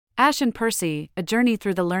Ash and Percy, A Journey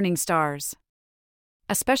Through the Learning Stars.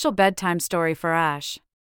 A special bedtime story for Ash.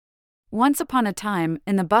 Once upon a time,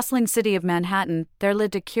 in the bustling city of Manhattan, there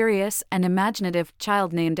lived a curious and imaginative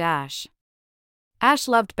child named Ash. Ash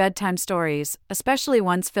loved bedtime stories, especially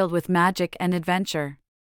ones filled with magic and adventure.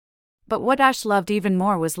 But what Ash loved even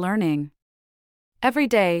more was learning. Every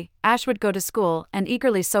day, Ash would go to school and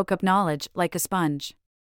eagerly soak up knowledge like a sponge.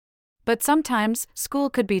 But sometimes,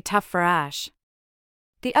 school could be tough for Ash.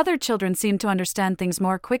 The other children seemed to understand things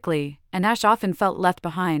more quickly, and Ash often felt left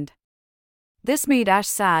behind. This made Ash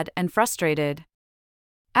sad and frustrated.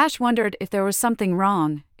 Ash wondered if there was something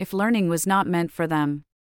wrong, if learning was not meant for them.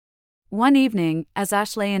 One evening, as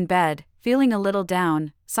Ash lay in bed, feeling a little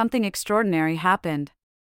down, something extraordinary happened.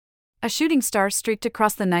 A shooting star streaked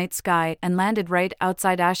across the night sky and landed right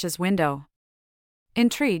outside Ash's window.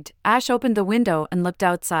 Intrigued, Ash opened the window and looked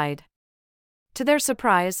outside. To their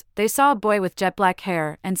surprise, they saw a boy with jet black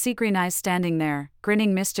hair and sea green eyes standing there,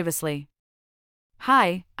 grinning mischievously.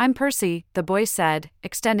 "Hi, I'm Percy," the boy said,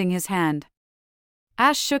 extending his hand.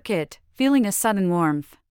 Ash shook it, feeling a sudden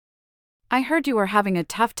warmth. "I heard you were having a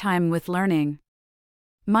tough time with learning.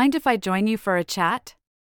 Mind if I join you for a chat?"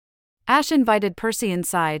 Ash invited Percy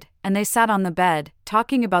inside, and they sat on the bed,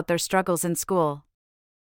 talking about their struggles in school.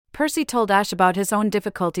 Percy told Ash about his own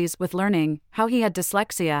difficulties with learning, how he had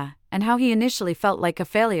dyslexia, and how he initially felt like a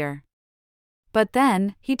failure. But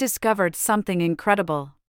then, he discovered something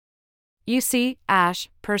incredible. "You see, Ash,"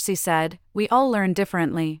 Percy said, "we all learn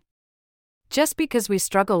differently. Just because we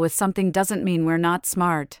struggle with something doesn't mean we're not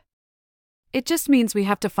smart. It just means we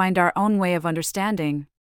have to find our own way of understanding.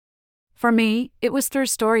 For me, it was through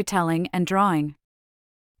storytelling and drawing.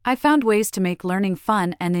 I found ways to make learning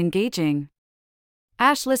fun and engaging."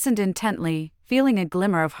 Ash listened intently, feeling a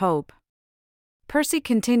glimmer of hope. Percy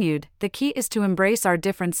continued, "The key is to embrace our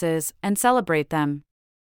differences and celebrate them.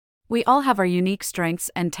 We all have our unique strengths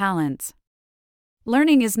and talents.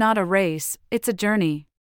 Learning is not a race, it's a journey.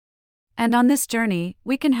 And on this journey,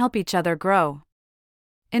 we can help each other grow."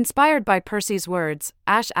 Inspired by Percy's words,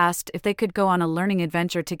 Ash asked if they could go on a learning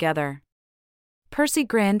adventure together. Percy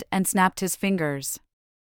grinned and snapped his fingers.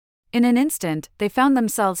 In an instant, they found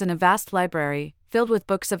themselves in a vast library, filled with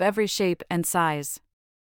books of every shape and size.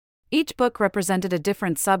 Each book represented a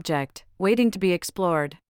different subject, waiting to be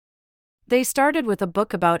explored. They started with a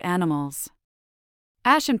book about animals.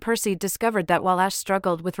 Ash and Percy discovered that while Ash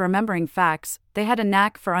struggled with remembering facts, they had a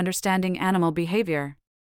knack for understanding animal behavior.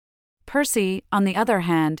 Percy, on the other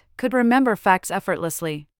hand, could remember facts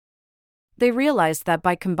effortlessly. They realized that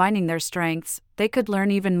by combining their strengths, they could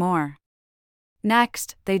learn even more.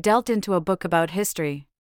 Next, they delved into a book about history.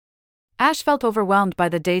 Ash felt overwhelmed by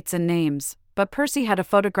the dates and names, but Percy had a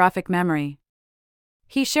photographic memory.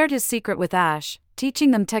 He shared his secret with Ash,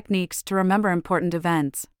 teaching them techniques to remember important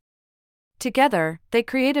events. Together, they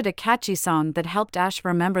created a catchy song that helped Ash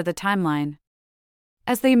remember the timeline.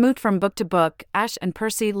 As they moved from book to book, Ash and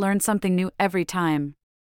Percy learned something new every time.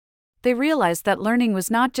 They realized that learning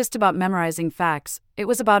was not just about memorizing facts, it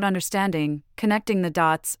was about understanding, connecting the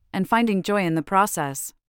dots, and finding joy in the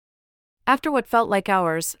process. After what felt like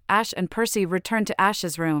hours, Ash and Percy returned to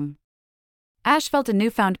Ash's room. Ash felt a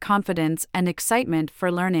newfound confidence and excitement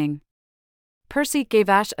for learning. Percy gave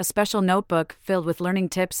Ash a special notebook filled with learning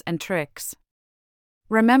tips and tricks.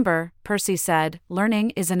 "Remember," Percy said,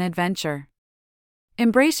 "learning is an adventure.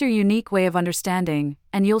 Embrace your unique way of understanding,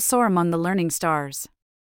 and you'll soar among the learning stars."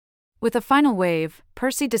 With a final wave,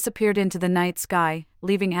 Percy disappeared into the night sky,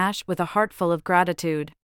 leaving Ash with a heart full of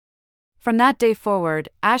gratitude. From that day forward,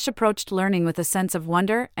 Ash approached learning with a sense of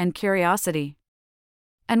wonder and curiosity.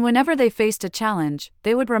 And whenever they faced a challenge,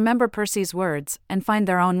 they would remember Percy's words and find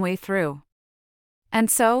their own way through. And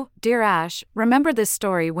so, dear Ash, remember this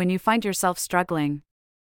story when you find yourself struggling.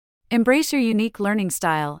 Embrace your unique learning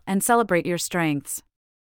style and celebrate your strengths.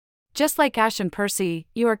 Just like Ash and Percy,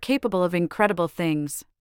 you are capable of incredible things.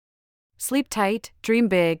 Sleep tight, dream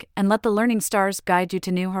big, and let the learning stars guide you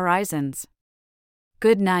to new horizons.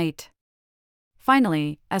 Good night.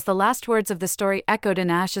 Finally, as the last words of the story echoed in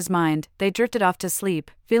Ash's mind, they drifted off to sleep,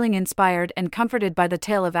 feeling inspired and comforted by the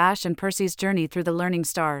tale of Ash and Percy's journey through the learning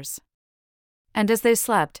stars. And as they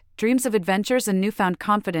slept, dreams of adventures and newfound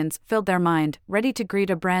confidence filled their mind, ready to greet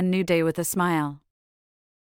a brand new day with a smile.